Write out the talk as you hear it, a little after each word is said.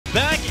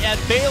at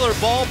Baylor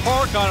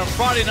Ballpark on a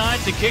Friday night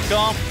to kick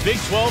off Big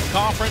 12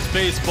 Conference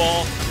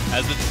Baseball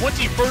as the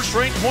 21st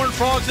ranked Horned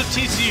Frogs of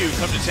TCU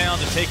come to town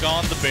to take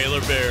on the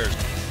Baylor Bears.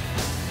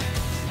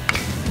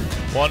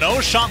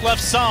 1-0, shot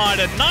left side,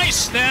 a nice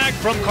snag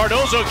from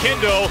Cardozo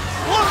Kindo,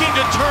 looking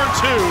to turn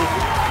two,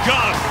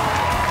 got him.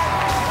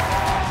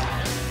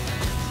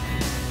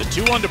 The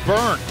 2-1 to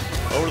Byrne,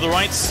 over to the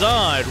right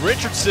side,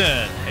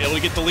 Richardson able to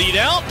get the lead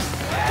out.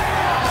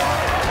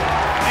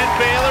 And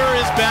Baylor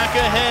is back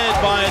ahead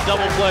by a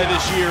double play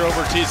this year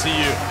over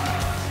TCU.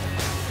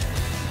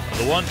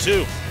 The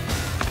 1-2.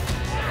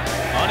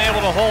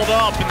 Unable to hold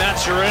up, and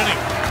that's your inning.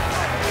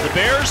 The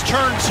Bears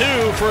turn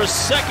two for a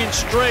second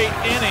straight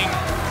inning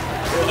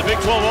for the Big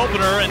 12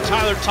 opener, and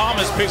Tyler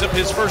Thomas picks up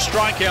his first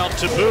strikeout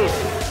to boot.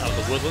 Out of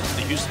the Woodlands,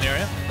 the Houston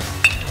area.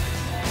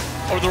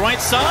 Over the right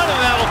side, and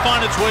that'll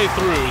find its way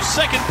through.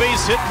 Second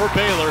base hit for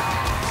Baylor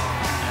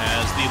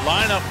as the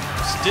lineup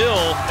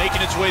still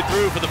making its way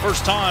through for the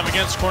first time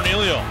against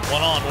Cornelio.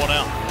 1 on, 1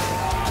 out.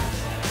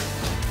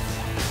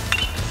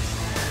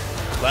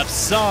 Left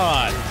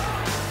side.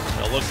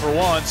 They'll look for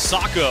one.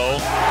 Sacco.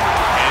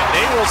 And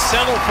they will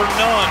settle for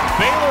none.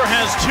 Baylor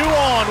has 2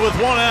 on with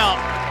 1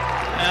 out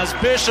as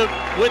Bishop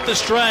with the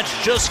stretch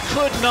just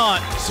could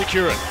not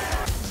secure it.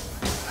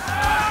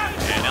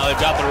 And now they've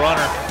got the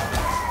runner.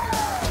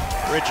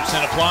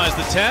 Richardson applies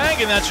the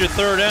tag, and that's your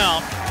 3rd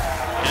out,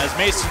 as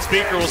Mason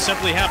Speaker will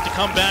simply have to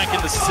come back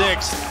in the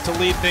 6th to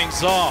lead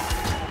things off.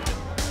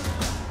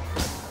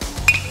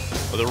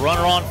 With a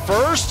runner on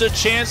first, a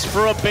chance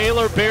for a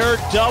Baylor Bear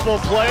double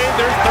play,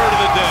 their 3rd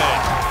of the day.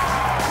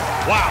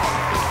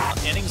 Wow,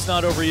 inning's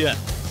not over yet.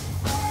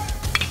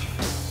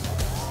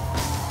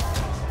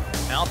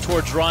 Out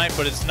towards right,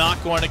 but it's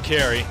not going to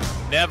carry.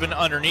 Nevin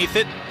underneath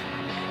it,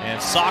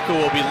 and Sacco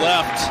will be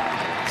left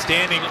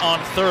standing on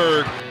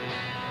 3rd.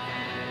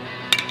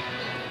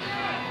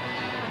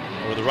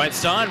 Over the right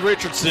side,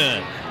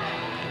 Richardson.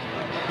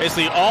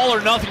 Basically all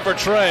or nothing for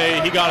Trey.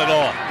 He got it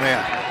all.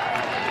 Man,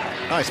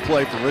 nice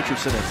play from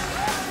Richardson.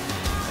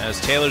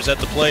 As Taylor's at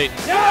the plate.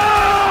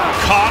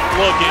 Caught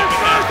looking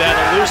at that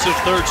elusive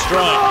 3rd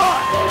strike.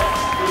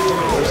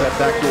 There's that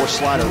backdoor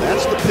slider.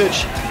 That's the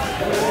pitch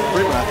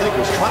Freeman, I think,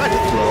 was trying to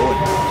throw and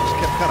just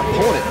kept kind of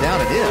pulling it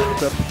down and in.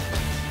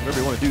 Whatever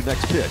you want to do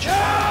next pitch.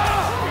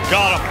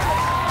 Got him.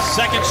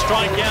 Second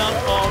strikeout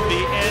of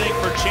the inning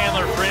for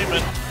Chandler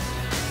Freeman.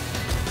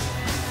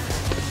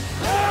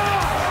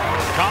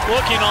 Caught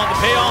looking on the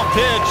payoff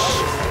pitch.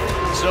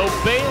 So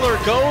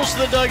Baylor goes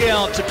to the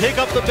dugout to pick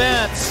up the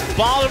bats.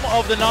 Bottom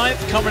of the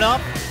 9th coming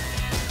up.